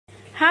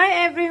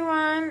Hi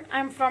everyone,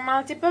 I'm from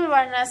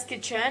Multiplewarnas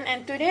kitchen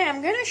and today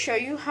I'm going to show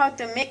you how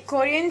to make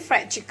Korean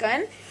fried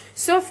chicken.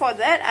 So for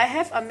that I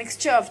have a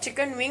mixture of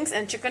chicken wings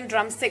and chicken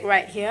drumstick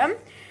right here.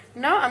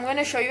 Now I'm going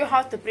to show you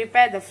how to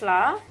prepare the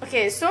flour.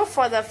 Okay, so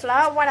for the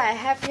flour what I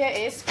have here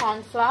is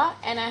corn flour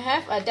and I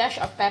have a dash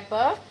of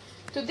pepper.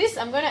 To this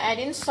I'm going to add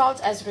in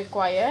salt as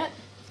required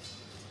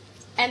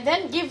and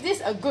then give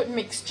this a good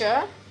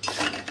mixture.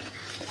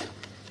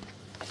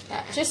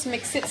 Just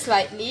mix it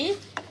slightly.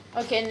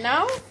 Okay,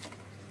 now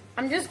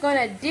I'm just going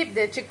to dip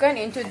the chicken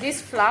into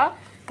this flour.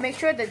 Make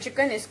sure the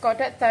chicken is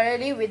coated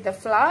thoroughly with the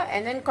flour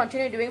and then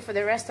continue doing for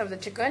the rest of the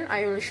chicken.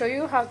 I will show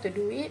you how to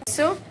do it.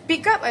 So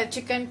pick up a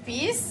chicken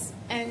piece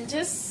and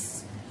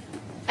just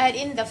add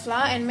in the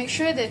flour and make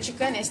sure the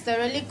chicken is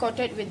thoroughly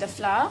coated with the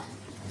flour.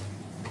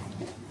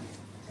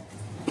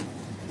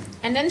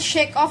 And then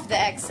shake off the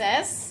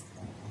excess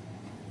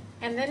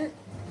and then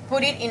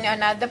put it in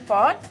another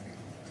pot.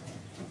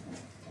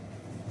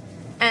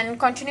 And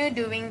continue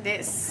doing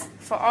this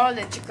for all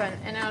the chicken,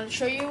 and I'll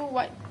show you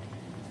what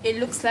it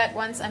looks like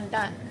once I'm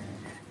done.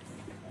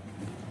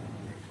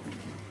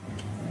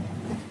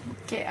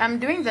 Okay, I'm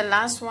doing the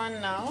last one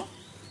now.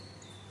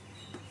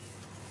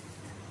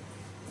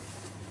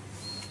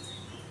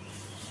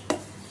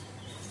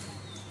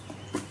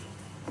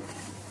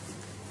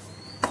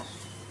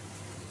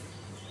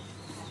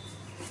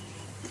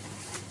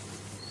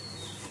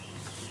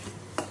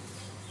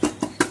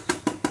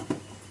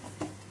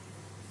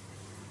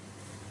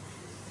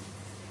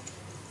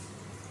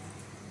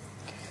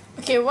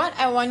 Okay, what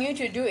I want you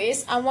to do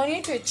is, I want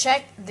you to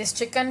check these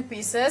chicken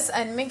pieces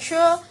and make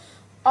sure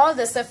all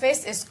the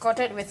surface is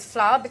coated with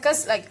flour,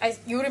 because like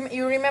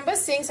you remember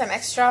seeing some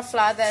extra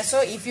flour there.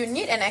 So if you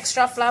need an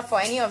extra flour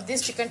for any of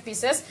these chicken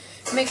pieces,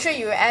 make sure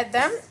you add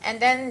them, and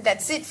then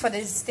that's it for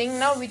this thing.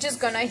 Now we're just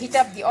gonna heat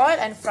up the oil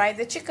and fry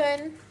the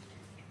chicken.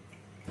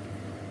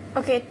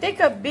 Okay,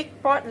 take a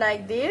big pot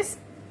like this,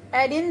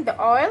 add in the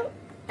oil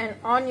and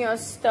on your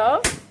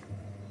stove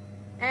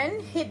and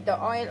heat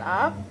the oil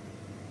up.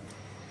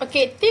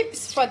 Okay,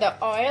 tips for the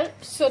oil.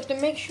 So to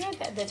make sure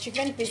that the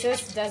chicken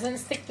pieces doesn't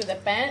stick to the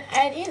pan,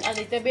 add in a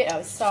little bit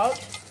of salt.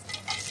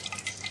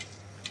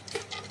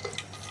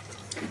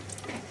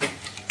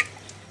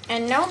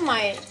 And now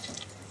my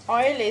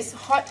oil is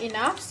hot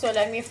enough, so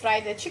let me fry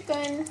the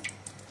chicken.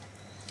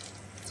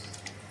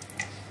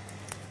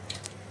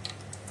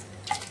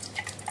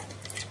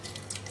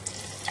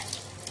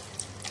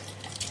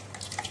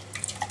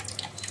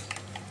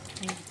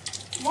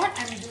 What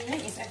I'm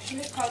doing is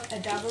actually called a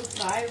double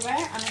fry,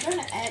 where I'm going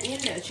to add in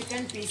the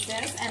chicken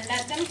pieces and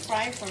let them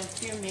fry for a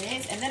few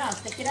minutes, and then I'll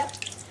take it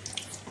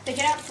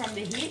up from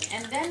the heat,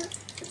 and then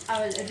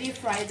I will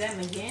refry them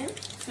again.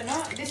 So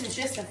now this is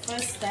just the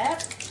first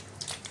step.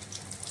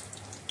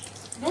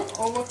 Don't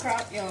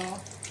overcrowd your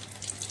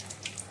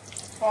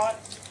pot.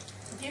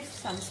 Give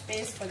some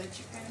space for the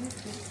chicken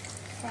to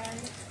fry.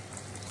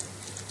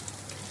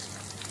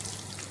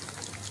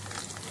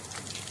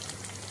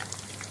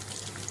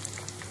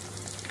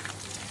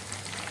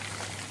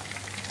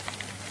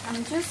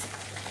 I'm just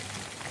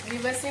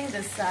reversing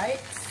the sides.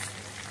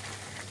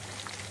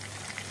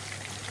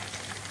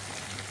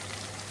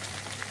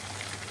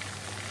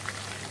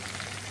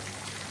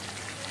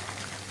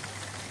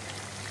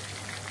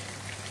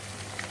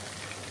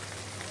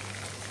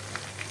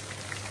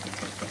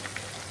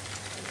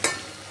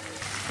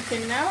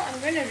 Okay, now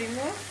I'm going to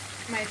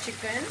remove my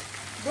chicken.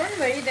 Don't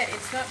worry that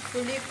it's not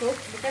fully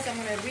cooked, because I'm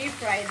going to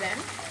refry them.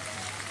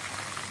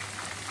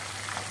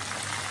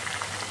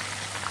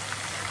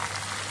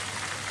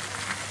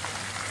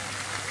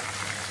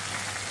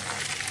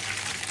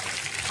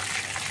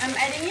 I'm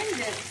adding in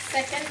the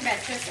second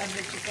batches of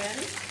the chicken.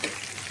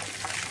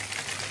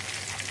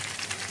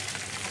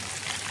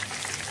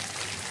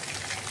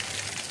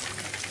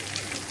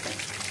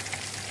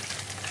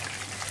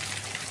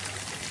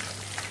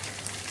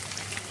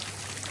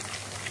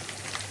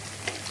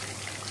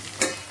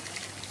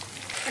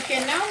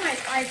 Okay, now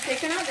I've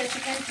taken out the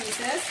chicken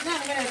pieces. Now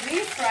I'm going to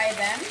refry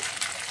them.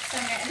 So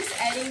I'm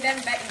just adding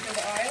them back into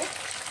the oil.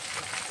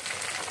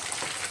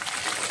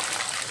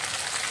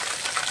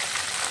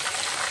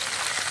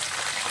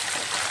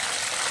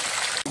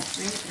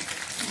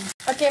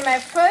 Okay, my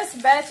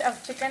first batch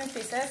of chicken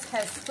pieces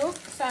has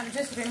cooked, so I'm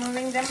just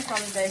removing them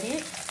from the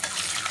heat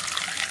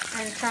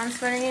and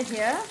transferring it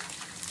here.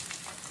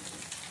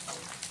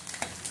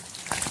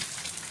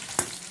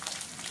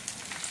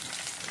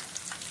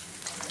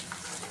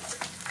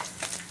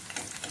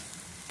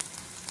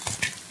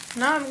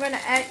 Now I'm going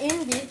to add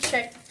in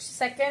the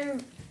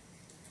second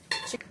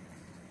chicken.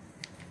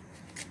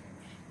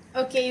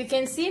 Okay, you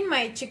can see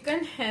my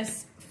chicken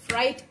has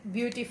fried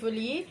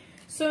beautifully.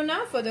 So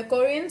now for the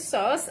Korean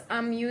sauce,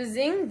 I'm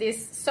using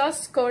this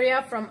sauce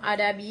Korea from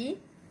Adabi.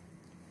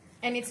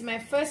 And it's my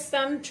first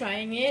time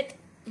trying it,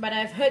 but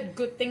I've heard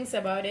good things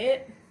about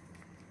it.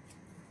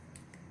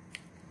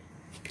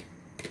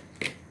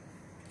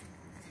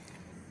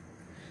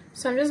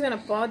 So I'm just going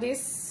to pour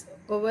this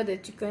over the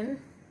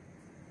chicken.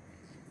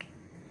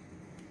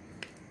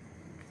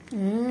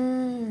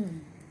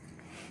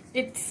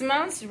 It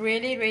smells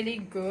really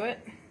good.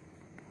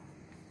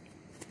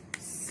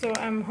 So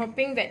I'm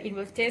hoping that it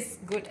will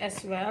taste good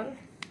as well.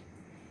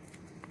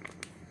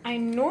 I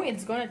know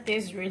it's gonna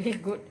taste really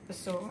good,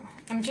 so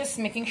I'm just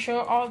making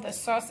sure all the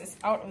sauce is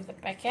out of the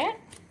packet.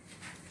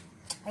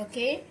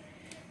 Okay,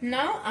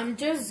 now I'm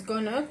just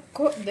gonna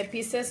coat the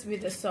pieces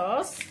with the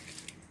sauce.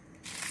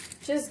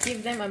 Just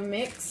give them a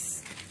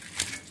mix.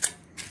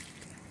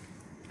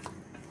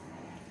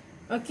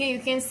 Okay, you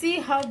can see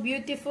how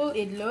beautiful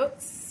it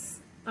looks.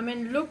 I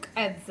mean, look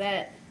at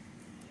that.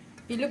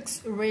 It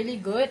looks really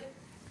good.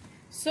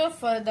 So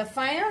for the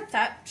final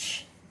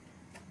touch,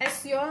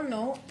 as you all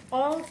know,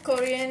 all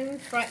Korean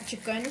fried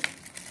chicken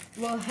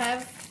will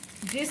have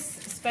this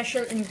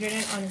special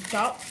ingredient on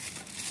top.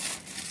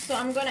 So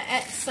I'm gonna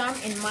add some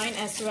in mine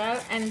as well,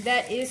 and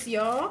that is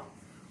your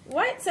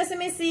white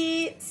sesame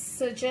seeds.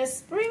 So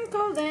just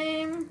sprinkle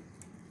them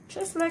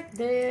just like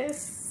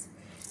this.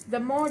 The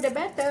more the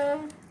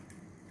better.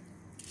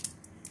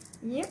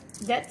 Yep,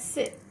 that's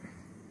it.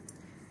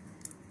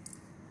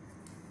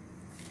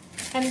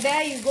 And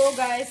there you go,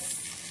 guys.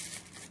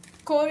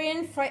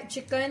 Korean fried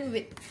chicken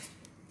with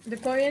the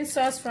Korean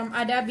sauce from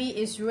Adabi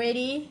is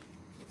ready.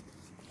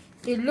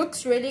 It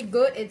looks really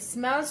good. It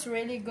smells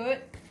really good.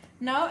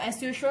 Now,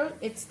 as usual,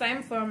 it's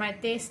time for my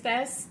taste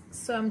test.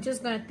 So I'm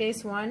just gonna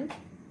taste one.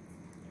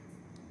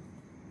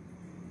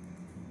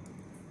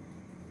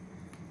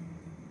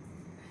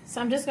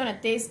 So I'm just gonna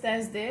taste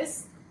test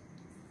this.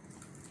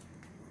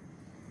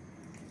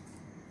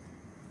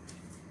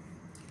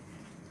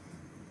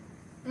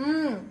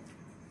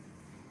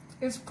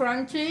 It's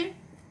crunchy.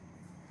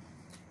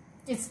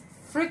 It's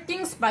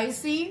freaking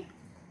spicy,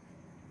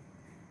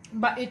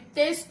 but it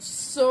tastes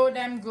so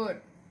damn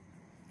good.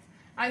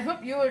 I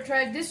hope you will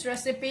try this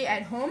recipe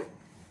at home.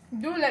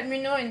 Do let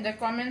me know in the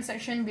comment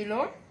section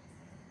below.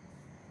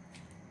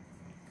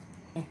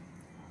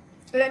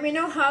 Let me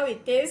know how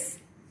it tastes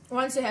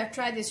once you have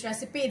tried this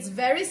recipe. It's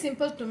very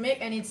simple to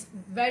make and it's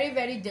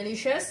very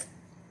delicious.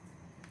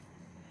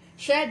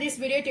 Share this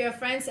video to your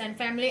friends and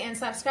family and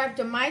subscribe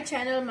to my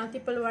channel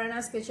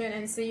Multiplewarnas Kitchen,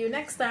 and see you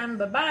next time.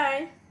 Bye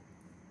bye.